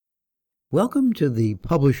Welcome to the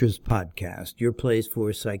Publishers Podcast, your place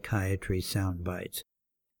for psychiatry sound bites.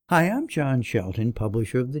 Hi, I'm John Shelton,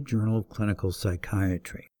 publisher of the Journal of Clinical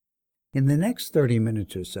Psychiatry. In the next 30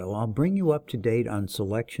 minutes or so, I'll bring you up to date on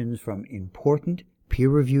selections from important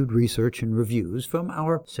peer-reviewed research and reviews from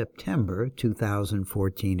our September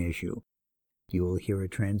 2014 issue. You will hear a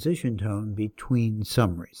transition tone between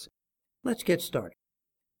summaries. Let's get started.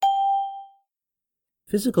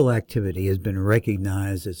 Physical activity has been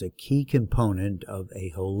recognized as a key component of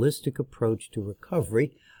a holistic approach to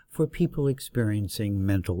recovery for people experiencing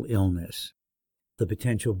mental illness. The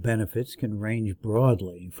potential benefits can range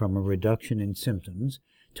broadly from a reduction in symptoms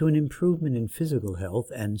to an improvement in physical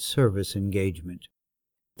health and service engagement.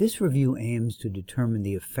 This review aims to determine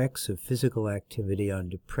the effects of physical activity on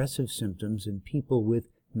depressive symptoms in people with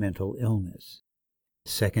mental illness.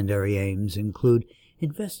 Secondary aims include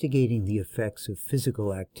investigating the effects of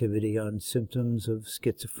physical activity on symptoms of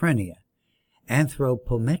schizophrenia,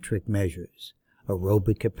 anthropometric measures,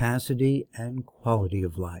 aerobic capacity, and quality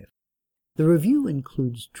of life. The review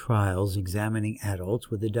includes trials examining adults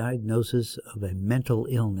with a diagnosis of a mental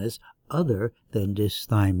illness other than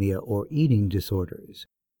dysthymia or eating disorders.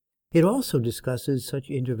 It also discusses such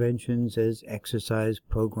interventions as exercise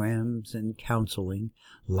programs and counseling,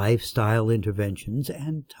 lifestyle interventions,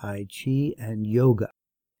 and Tai Chi and yoga.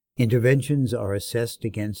 Interventions are assessed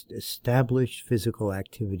against established physical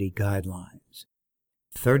activity guidelines.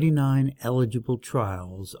 39 eligible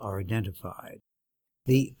trials are identified.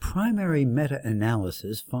 The primary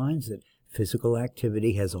meta-analysis finds that physical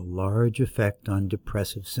activity has a large effect on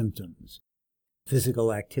depressive symptoms.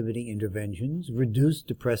 Physical activity interventions reduce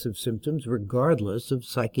depressive symptoms regardless of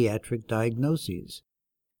psychiatric diagnoses.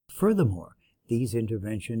 Furthermore, these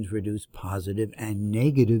interventions reduce positive and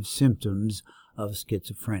negative symptoms of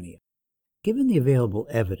schizophrenia. Given the available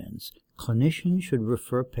evidence, clinicians should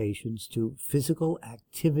refer patients to physical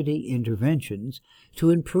activity interventions to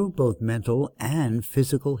improve both mental and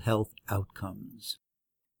physical health outcomes.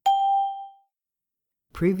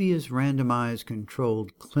 Previous randomized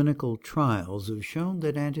controlled clinical trials have shown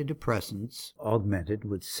that antidepressants, augmented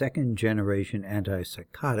with second-generation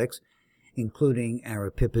antipsychotics, including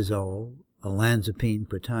aripiprazole, olanzapine,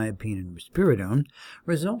 quetiapine, and risperidone,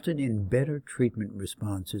 resulted in better treatment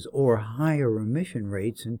responses or higher remission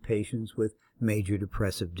rates in patients with major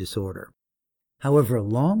depressive disorder. However,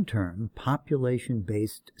 long-term,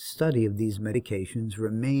 population-based study of these medications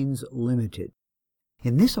remains limited.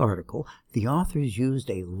 In this article, the authors used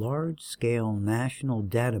a large-scale national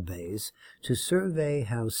database to survey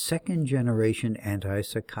how second-generation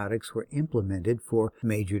antipsychotics were implemented for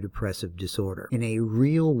major depressive disorder in a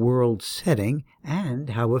real-world setting and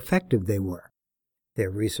how effective they were. Their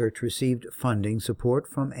research received funding support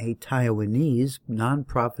from a Taiwanese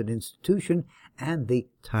nonprofit institution and the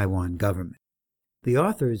Taiwan government. The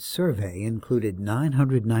authors' survey included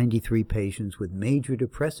 993 patients with major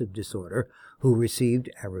depressive disorder who received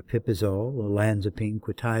aripiprazole, olanzapine,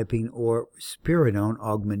 quetiapine, or risperidone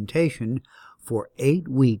augmentation for 8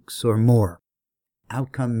 weeks or more.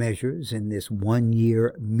 Outcome measures in this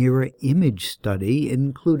one-year mirror image study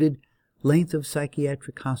included length of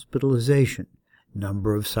psychiatric hospitalization,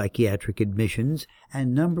 number of psychiatric admissions,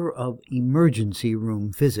 and number of emergency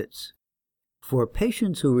room visits. For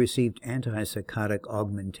patients who received antipsychotic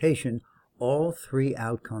augmentation, all 3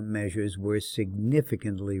 outcome measures were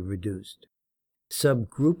significantly reduced.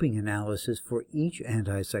 Subgrouping analysis for each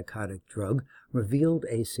antipsychotic drug revealed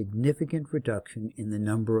a significant reduction in the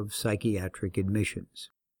number of psychiatric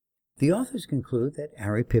admissions. The authors conclude that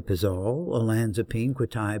aripiprazole, olanzapine,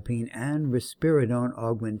 quetiapine, and risperidone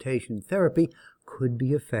augmentation therapy could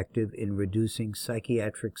be effective in reducing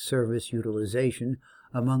psychiatric service utilization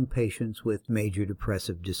among patients with major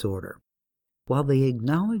depressive disorder. While they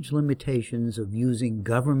acknowledge limitations of using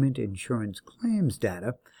government insurance claims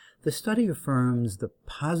data, the study affirms the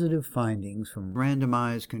positive findings from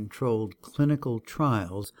randomized controlled clinical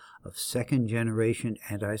trials of second-generation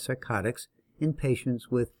antipsychotics in patients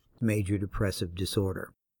with major depressive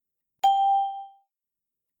disorder.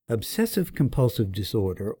 Obsessive-compulsive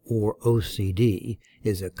disorder, or OCD,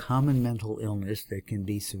 is a common mental illness that can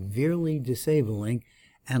be severely disabling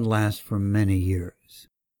and last for many years.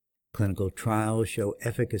 Clinical trials show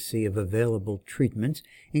efficacy of available treatments,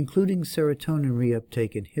 including serotonin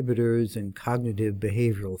reuptake inhibitors and cognitive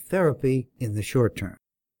behavioral therapy in the short term.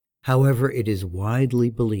 However, it is widely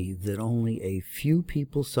believed that only a few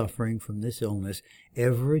people suffering from this illness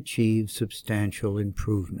ever achieve substantial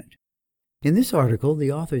improvement. In this article,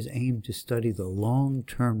 the authors aim to study the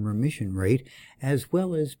long-term remission rate as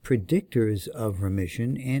well as predictors of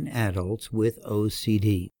remission in adults with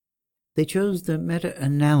OCD. They chose the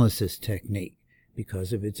meta-analysis technique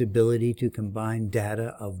because of its ability to combine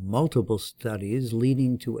data of multiple studies,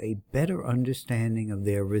 leading to a better understanding of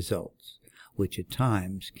their results, which at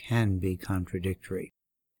times can be contradictory.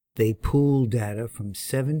 They pooled data from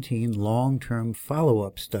 17 long-term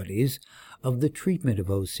follow-up studies of the treatment of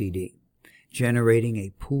OCD, generating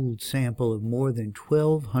a pooled sample of more than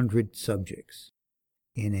 1,200 subjects.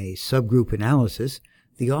 In a subgroup analysis,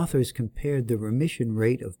 the authors compared the remission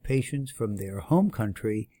rate of patients from their home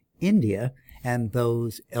country, India, and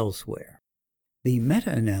those elsewhere. The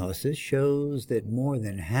meta-analysis shows that more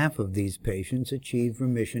than half of these patients achieved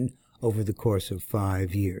remission over the course of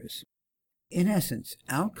 5 years. In essence,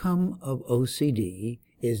 outcome of OCD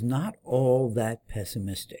is not all that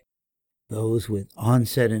pessimistic. Those with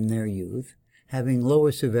onset in their youth, having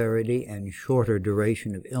lower severity and shorter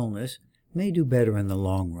duration of illness, may do better in the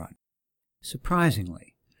long run.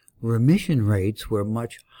 Surprisingly, remission rates were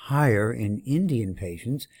much higher in Indian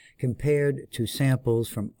patients compared to samples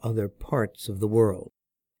from other parts of the world.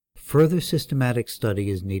 Further systematic study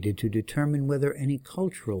is needed to determine whether any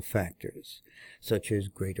cultural factors, such as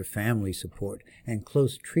greater family support and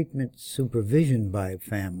close treatment supervision by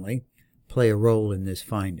family, play a role in this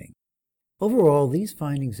finding. Overall, these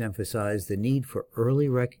findings emphasize the need for early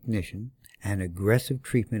recognition and aggressive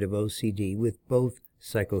treatment of OCD with both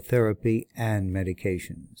psychotherapy and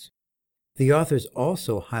medications. The authors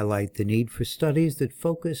also highlight the need for studies that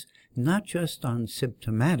focus not just on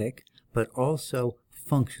symptomatic, but also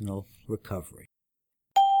functional recovery.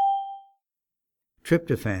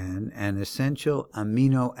 Tryptophan, an essential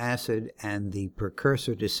amino acid and the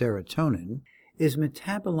precursor to serotonin, is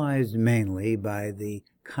metabolized mainly by the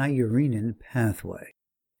kyurenin pathway.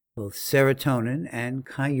 Both serotonin and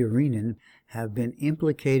kyurenin have been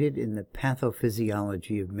implicated in the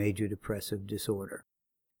pathophysiology of major depressive disorder.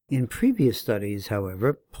 In previous studies,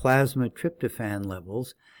 however, plasma tryptophan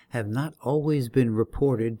levels have not always been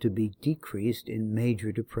reported to be decreased in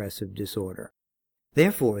major depressive disorder.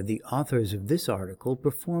 Therefore, the authors of this article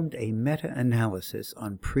performed a meta-analysis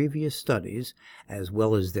on previous studies, as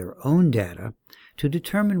well as their own data, to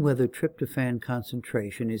determine whether tryptophan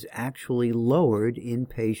concentration is actually lowered in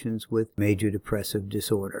patients with major depressive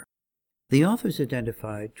disorder. The authors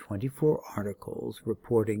identified 24 articles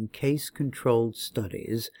reporting case-controlled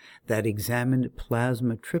studies that examined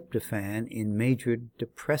plasma tryptophan in major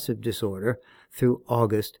depressive disorder through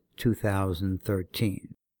August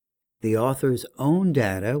 2013. The authors' own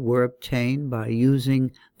data were obtained by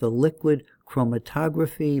using the liquid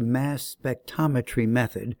chromatography mass spectrometry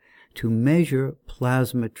method to measure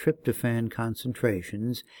plasma tryptophan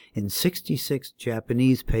concentrations in 66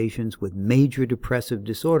 Japanese patients with major depressive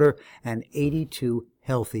disorder and 82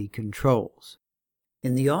 healthy controls.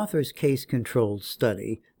 In the author's case-controlled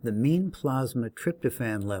study, the mean plasma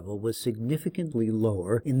tryptophan level was significantly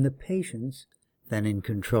lower in the patients than in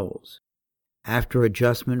controls. After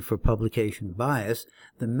adjustment for publication bias,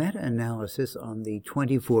 the meta-analysis on the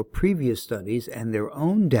 24 previous studies and their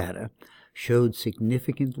own data showed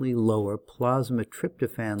significantly lower plasma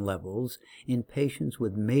tryptophan levels in patients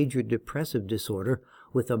with major depressive disorder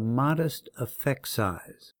with a modest effect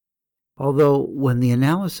size. Although when the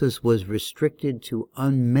analysis was restricted to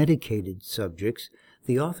unmedicated subjects,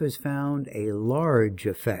 the authors found a large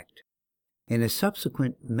effect. In a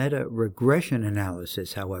subsequent meta-regression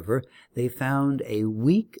analysis, however, they found a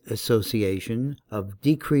weak association of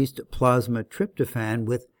decreased plasma tryptophan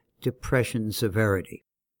with depression severity.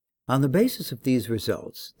 On the basis of these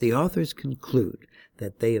results, the authors conclude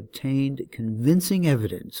that they obtained convincing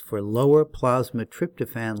evidence for lower plasma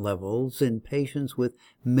tryptophan levels in patients with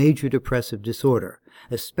major depressive disorder,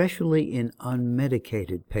 especially in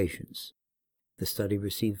unmedicated patients. The study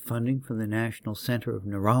received funding from the National Center of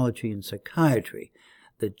Neurology and Psychiatry,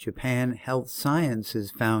 the Japan Health Sciences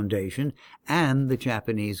Foundation, and the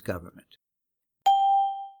Japanese government.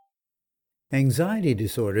 Anxiety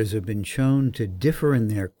disorders have been shown to differ in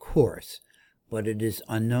their course, but it is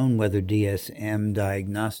unknown whether DSM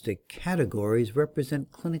diagnostic categories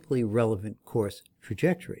represent clinically relevant course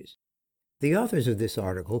trajectories. The authors of this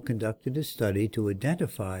article conducted a study to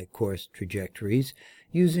identify course trajectories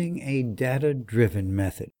using a data-driven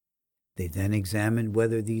method. They then examined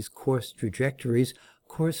whether these course trajectories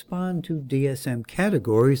correspond to DSM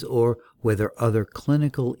categories or whether other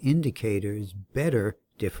clinical indicators better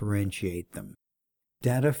differentiate them.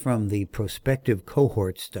 Data from the prospective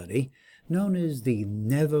cohort study, known as the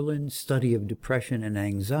Netherlands Study of Depression and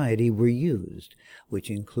Anxiety, were used, which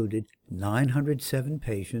included 907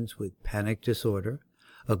 patients with panic disorder,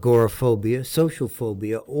 agoraphobia, social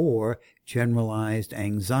phobia, or generalized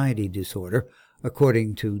anxiety disorder,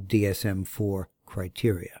 according to DSM-IV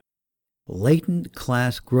criteria. Latent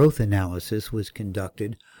class growth analysis was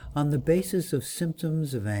conducted on the basis of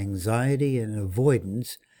symptoms of anxiety and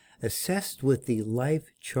avoidance assessed with the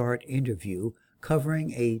Life Chart interview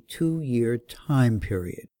covering a 2-year time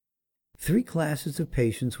period. 3 classes of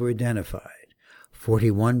patients were identified.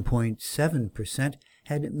 41.7%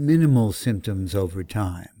 had minimal symptoms over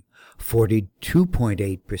time.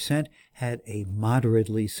 42.8% had a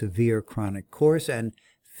moderately severe chronic course, and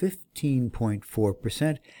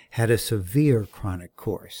 15.4% had a severe chronic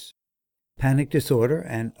course. Panic disorder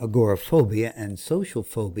and agoraphobia and social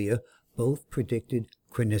phobia both predicted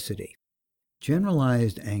chronicity.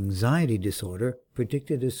 Generalized anxiety disorder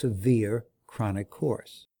predicted a severe chronic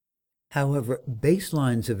course. However,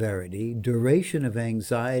 baseline severity, duration of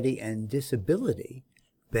anxiety, and disability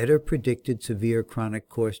better predicted severe chronic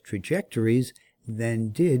course trajectories than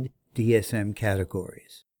did DSM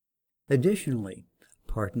categories. Additionally,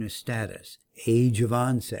 partner status, age of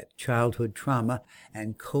onset, childhood trauma,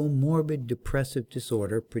 and comorbid depressive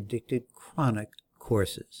disorder predicted chronic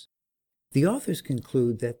courses. The authors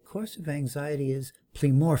conclude that course of anxiety is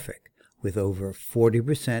pleomorphic, with over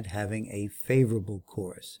 40% having a favorable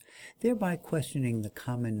course, thereby questioning the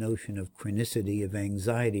common notion of chronicity of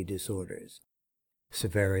anxiety disorders.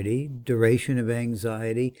 Severity, duration of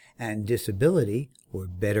anxiety, and disability were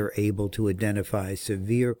better able to identify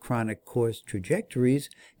severe chronic course trajectories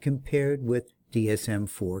compared with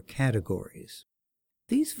DSM-4 categories.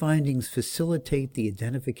 These findings facilitate the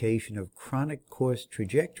identification of chronic course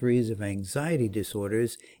trajectories of anxiety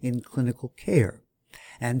disorders in clinical care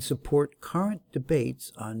and support current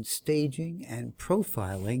debates on staging and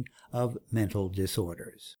profiling of mental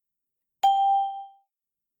disorders.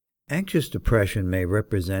 Anxious depression may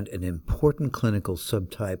represent an important clinical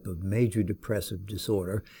subtype of major depressive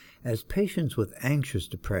disorder, as patients with anxious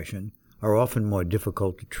depression are often more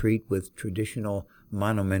difficult to treat with traditional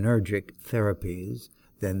monoaminergic therapies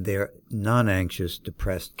than their non-anxious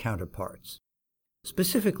depressed counterparts.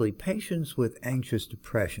 Specifically, patients with anxious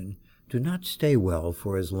depression do not stay well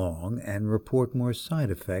for as long and report more side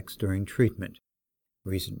effects during treatment.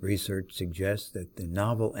 Recent research suggests that the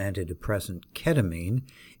novel antidepressant ketamine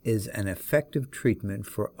is an effective treatment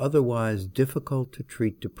for otherwise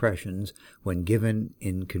difficult-to-treat depressions when given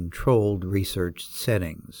in controlled research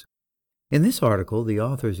settings. In this article, the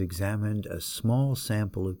authors examined a small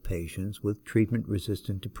sample of patients with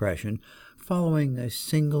treatment-resistant depression following a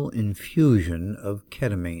single infusion of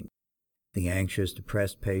ketamine. The anxious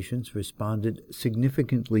depressed patients responded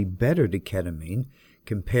significantly better to ketamine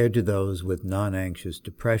compared to those with non-anxious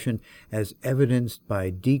depression, as evidenced by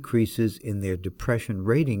decreases in their depression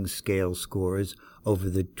rating scale scores over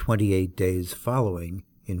the 28 days following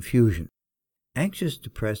infusion. Anxious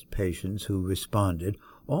depressed patients who responded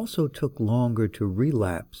also took longer to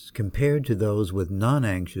relapse compared to those with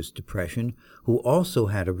non-anxious depression who also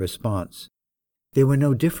had a response. There were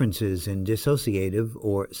no differences in dissociative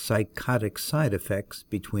or psychotic side effects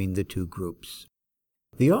between the two groups.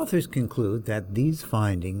 The authors conclude that these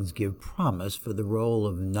findings give promise for the role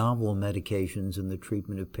of novel medications in the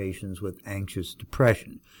treatment of patients with anxious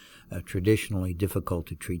depression, a traditionally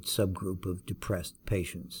difficult-to-treat subgroup of depressed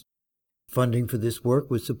patients. Funding for this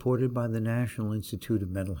work was supported by the National Institute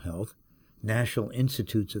of Mental Health, National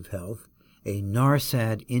Institutes of Health, a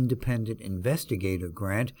NARSAD Independent Investigator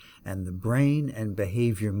Grant, and the Brain and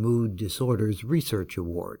Behavior Mood Disorders Research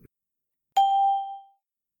Award.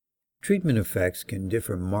 Treatment effects can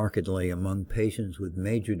differ markedly among patients with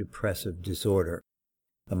major depressive disorder.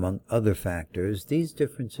 Among other factors, these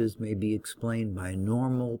differences may be explained by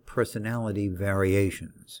normal personality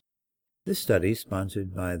variations. This study,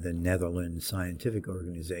 sponsored by the Netherlands Scientific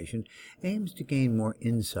Organization, aims to gain more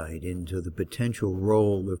insight into the potential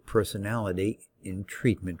role of personality in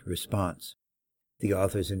treatment response. The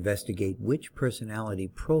authors investigate which personality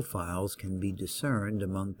profiles can be discerned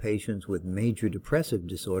among patients with major depressive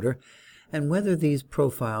disorder and whether these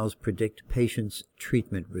profiles predict patients'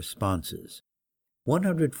 treatment responses.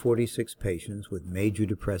 146 patients with major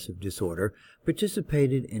depressive disorder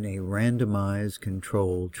participated in a randomized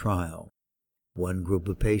controlled trial. One group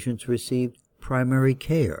of patients received primary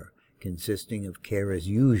care, consisting of care as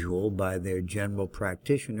usual by their general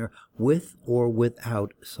practitioner with or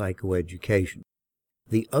without psychoeducation.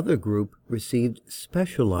 The other group received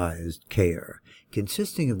specialized care,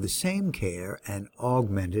 consisting of the same care and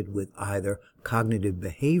augmented with either cognitive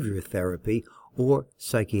behavior therapy or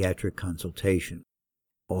psychiatric consultation.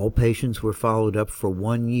 All patients were followed up for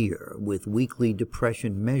 1 year, with weekly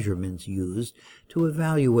depression measurements used to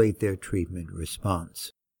evaluate their treatment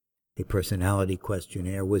response. A personality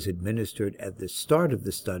questionnaire was administered at the start of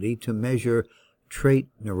the study to measure trait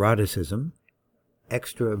neuroticism,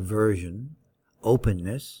 extraversion,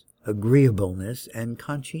 openness, agreeableness, and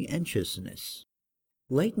conscientiousness.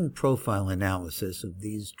 Latent profile analysis of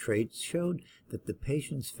these traits showed that the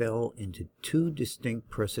patients fell into two distinct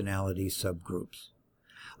personality subgroups: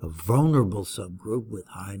 a vulnerable subgroup with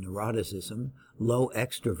high neuroticism, low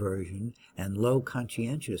extraversion, and low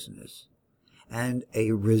conscientiousness, and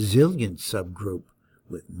a resilient subgroup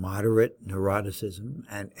with moderate neuroticism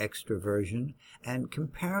and extraversion and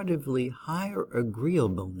comparatively higher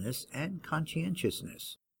agreeableness and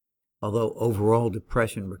conscientiousness. Although overall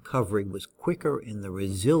depression recovery was quicker in the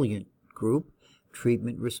resilient group,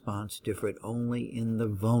 treatment response differed only in the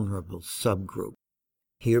vulnerable subgroup.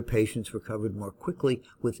 Here, patients recovered more quickly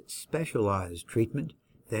with specialized treatment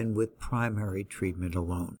than with primary treatment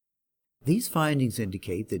alone. These findings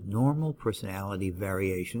indicate that normal personality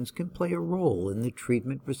variations can play a role in the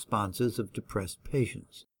treatment responses of depressed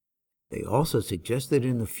patients. They also suggest that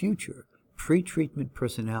in the future, pre-treatment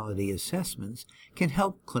personality assessments can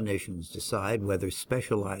help clinicians decide whether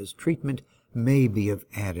specialized treatment may be of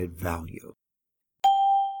added value.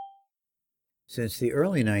 Since the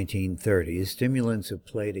early 1930s, stimulants have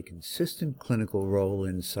played a consistent clinical role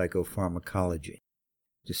in psychopharmacology.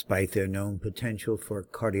 Despite their known potential for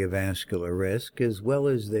cardiovascular risk, as well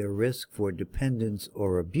as their risk for dependence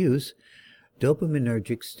or abuse,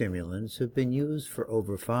 dopaminergic stimulants have been used for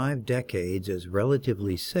over 5 decades as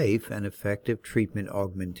relatively safe and effective treatment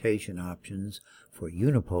augmentation options for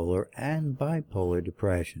unipolar and bipolar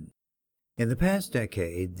depression. In the past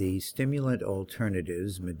decade, the stimulant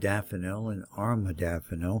alternatives modafinil and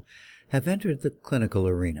armodafinil have entered the clinical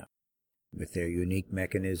arena. With their unique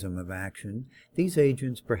mechanism of action, these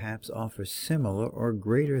agents perhaps offer similar or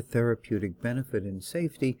greater therapeutic benefit and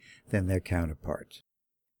safety than their counterparts.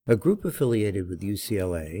 A group affiliated with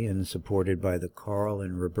UCLA and supported by the Carl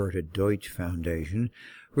and Roberta Deutsch Foundation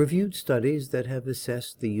reviewed studies that have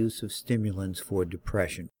assessed the use of stimulants for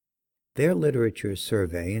depression. Their literature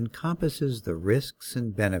survey encompasses the risks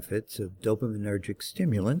and benefits of dopaminergic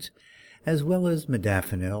stimulants, as well as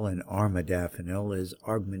modafinil and armodafinil as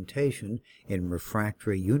augmentation in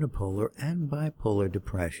refractory unipolar and bipolar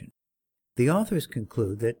depression. The authors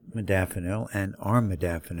conclude that modafinil and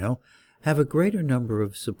armodafinil have a greater number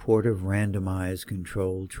of supportive randomized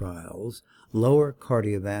controlled trials, lower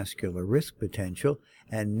cardiovascular risk potential,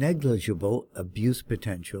 and negligible abuse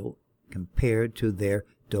potential compared to their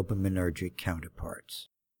dopaminergic counterparts.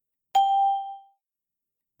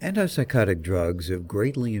 Antipsychotic drugs have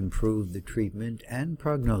greatly improved the treatment and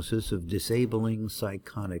prognosis of disabling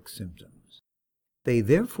psychotic symptoms. They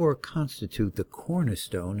therefore constitute the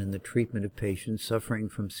cornerstone in the treatment of patients suffering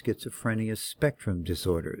from schizophrenia spectrum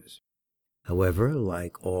disorders. However,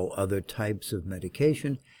 like all other types of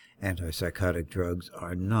medication, antipsychotic drugs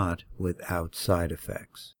are not without side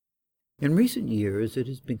effects. In recent years, it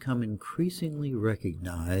has become increasingly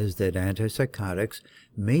recognized that antipsychotics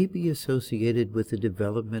may be associated with the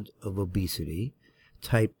development of obesity,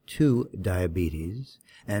 type 2 diabetes,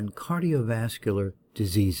 and cardiovascular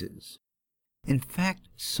diseases. In fact,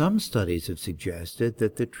 some studies have suggested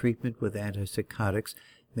that the treatment with antipsychotics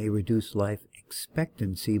may reduce life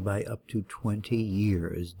expectancy by up to 20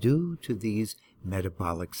 years due to these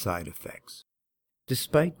metabolic side effects.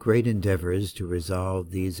 Despite great endeavors to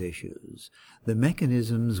resolve these issues, the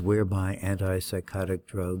mechanisms whereby antipsychotic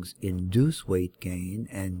drugs induce weight gain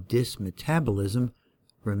and dysmetabolism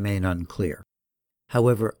remain unclear.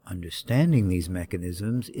 However, understanding these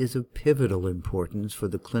mechanisms is of pivotal importance for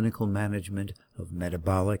the clinical management of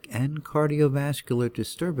metabolic and cardiovascular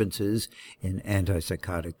disturbances in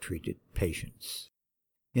antipsychotic-treated patients.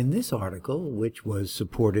 In this article, which was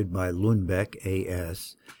supported by Lundbeck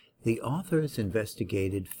A.S., the authors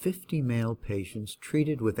investigated 50 male patients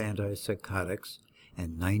treated with antipsychotics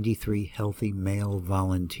and 93 healthy male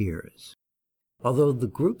volunteers. Although the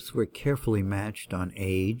groups were carefully matched on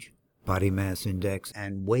age, body mass index,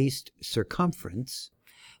 and waist circumference,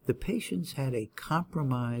 the patients had a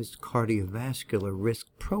compromised cardiovascular risk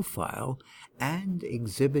profile and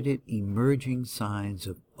exhibited emerging signs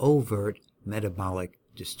of overt metabolic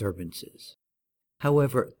disturbances.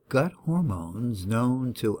 However, gut hormones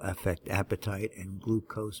known to affect appetite and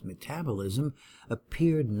glucose metabolism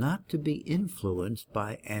appeared not to be influenced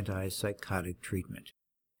by antipsychotic treatment.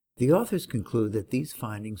 The authors conclude that these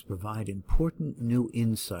findings provide important new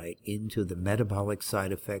insight into the metabolic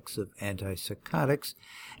side effects of antipsychotics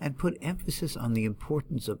and put emphasis on the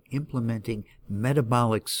importance of implementing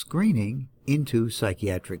metabolic screening into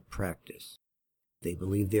psychiatric practice. They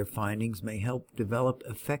believe their findings may help develop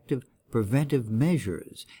effective preventive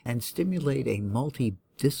measures and stimulate a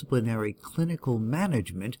multidisciplinary clinical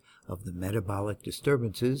management of the metabolic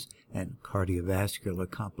disturbances and cardiovascular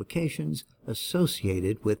complications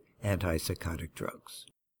associated with antipsychotic drugs.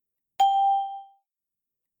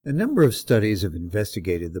 A number of studies have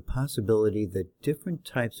investigated the possibility that different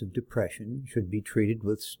types of depression should be treated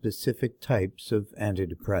with specific types of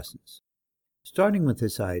antidepressants. Starting with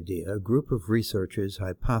this idea, a group of researchers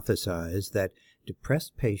hypothesized that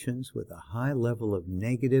depressed patients with a high level of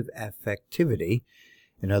negative affectivity,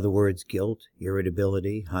 in other words, guilt,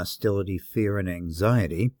 irritability, hostility, fear, and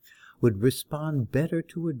anxiety, would respond better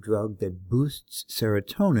to a drug that boosts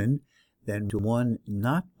serotonin than to one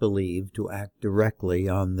not believed to act directly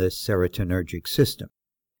on the serotonergic system.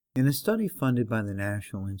 In a study funded by the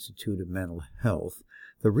National Institute of Mental Health,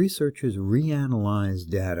 the researchers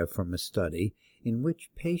reanalyzed data from a study in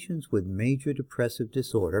which patients with major depressive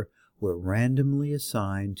disorder were randomly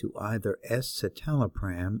assigned to either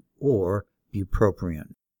escitalopram or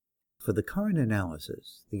bupropion. For the current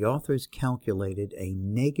analysis, the authors calculated a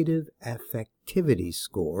negative affectivity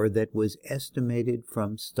score that was estimated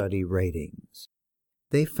from study ratings.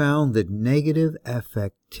 They found that negative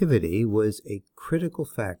affectivity was a critical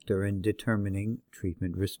factor in determining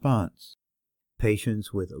treatment response.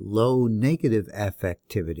 Patients with low negative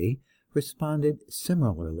affectivity responded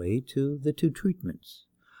similarly to the two treatments,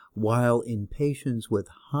 while in patients with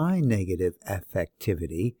high negative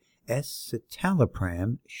affectivity,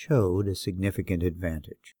 escitalopram showed a significant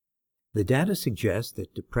advantage. The data suggests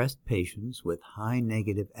that depressed patients with high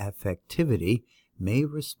negative affectivity may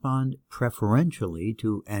respond preferentially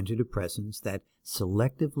to antidepressants that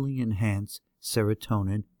selectively enhance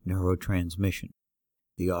serotonin neurotransmission.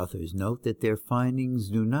 The authors note that their findings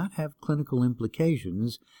do not have clinical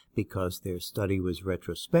implications because their study was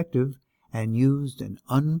retrospective and used an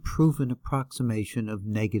unproven approximation of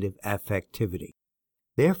negative affectivity.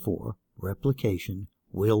 Therefore, replication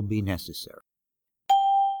will be necessary.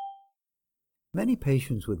 Many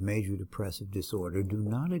patients with major depressive disorder do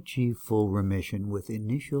not achieve full remission with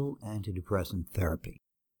initial antidepressant therapy.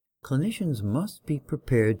 Clinicians must be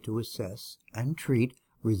prepared to assess and treat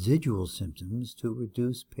residual symptoms to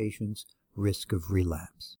reduce patients' risk of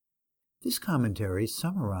relapse. This commentary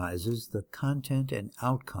summarizes the content and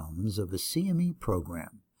outcomes of a CME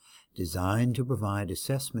program designed to provide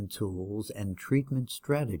assessment tools and treatment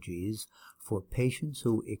strategies for patients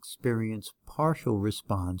who experience partial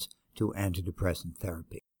response to antidepressant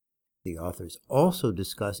therapy. The authors also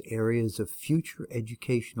discuss areas of future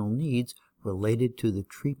educational needs related to the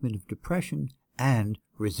treatment of depression and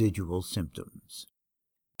residual symptoms.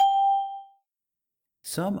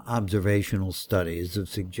 Some observational studies have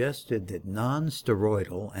suggested that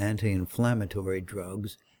non-steroidal anti-inflammatory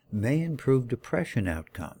drugs may improve depression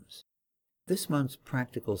outcomes. This month's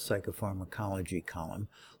Practical Psychopharmacology column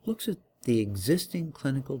looks at the existing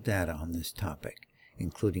clinical data on this topic,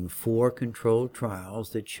 including 4 controlled trials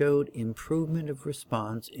that showed improvement of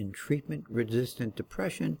response in treatment-resistant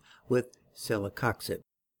depression with celecoxib.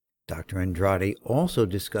 Dr. Andrade also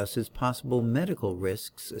discusses possible medical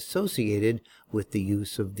risks associated with the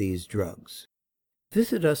use of these drugs.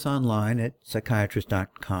 Visit us online at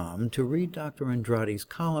psychiatrist.com to read Dr. Andrade's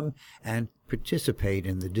column and participate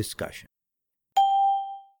in the discussion.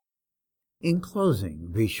 In closing,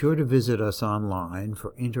 be sure to visit us online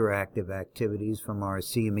for interactive activities from our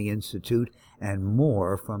CME Institute and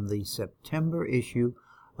more from the September issue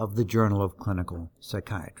of the Journal of Clinical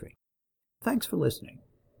Psychiatry. Thanks for listening.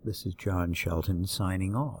 This is John Shelton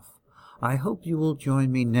signing off. I hope you will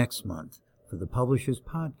join me next month for the Publishers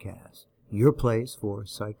Podcast, your place for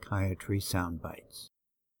psychiatry soundbites.